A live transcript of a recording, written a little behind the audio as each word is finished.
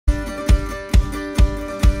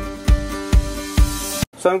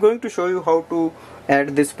So I'm going to show you how to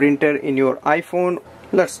add this printer in your iPhone.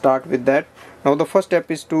 Let's start with that. Now the first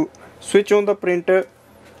step is to switch on the printer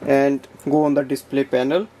and go on the display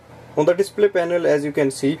panel. On the display panel, as you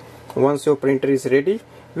can see, once your printer is ready,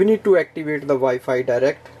 we need to activate the Wi-Fi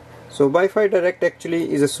Direct. So Wi-Fi Direct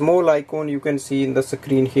actually is a small icon you can see in the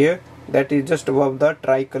screen here, that is just above the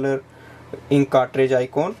tricolor ink cartridge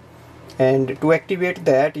icon. And to activate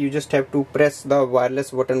that, you just have to press the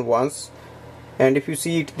wireless button once, and if you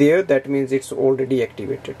see it there, that means it's already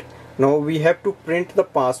activated. Now we have to print the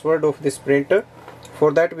password of this printer.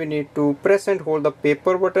 For that we need to press and hold the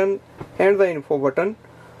paper button and the info button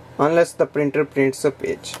unless the printer prints a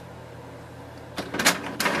page.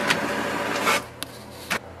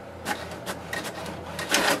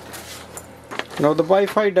 Now the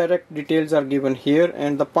Wi-Fi Direct details are given here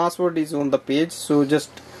and the password is on the page, so just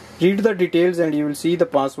read the details and you will see the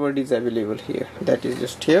password is available here. That is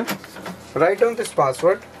just here. Write down this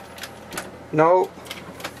password. Now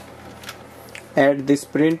add this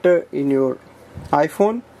printer in your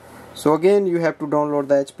iPhone. So again you have to download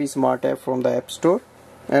the HP Smart app from the App Store,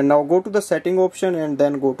 and now go to the setting option and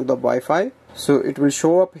then go to the Wi-Fi. So it will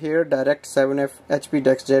show up here Direct 7F HP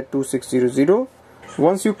DeskJet 2600.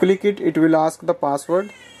 Once you click it, it will ask the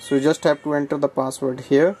password, so you just have to enter the password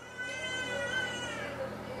here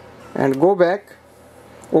and go back,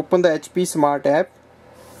 open the HP Smart app.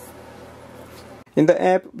 In the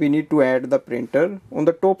app we need to add the printer. On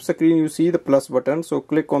the top screen you see the plus button, so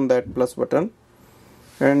click on that plus button,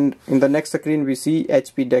 and in the next screen we see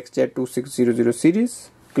HP DeskJet 2600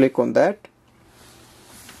 series. Click on that.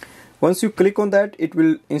 Once you click on that, it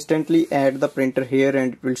will instantly add the printer here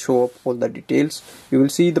and it will show up all the details. You will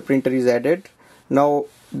see the printer is added. Now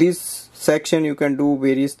this section you can do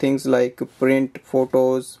various things like print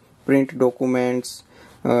photos, print documents,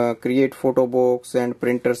 create photo box and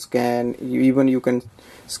printer scan. Even you can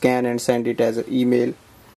scan and send it as an email.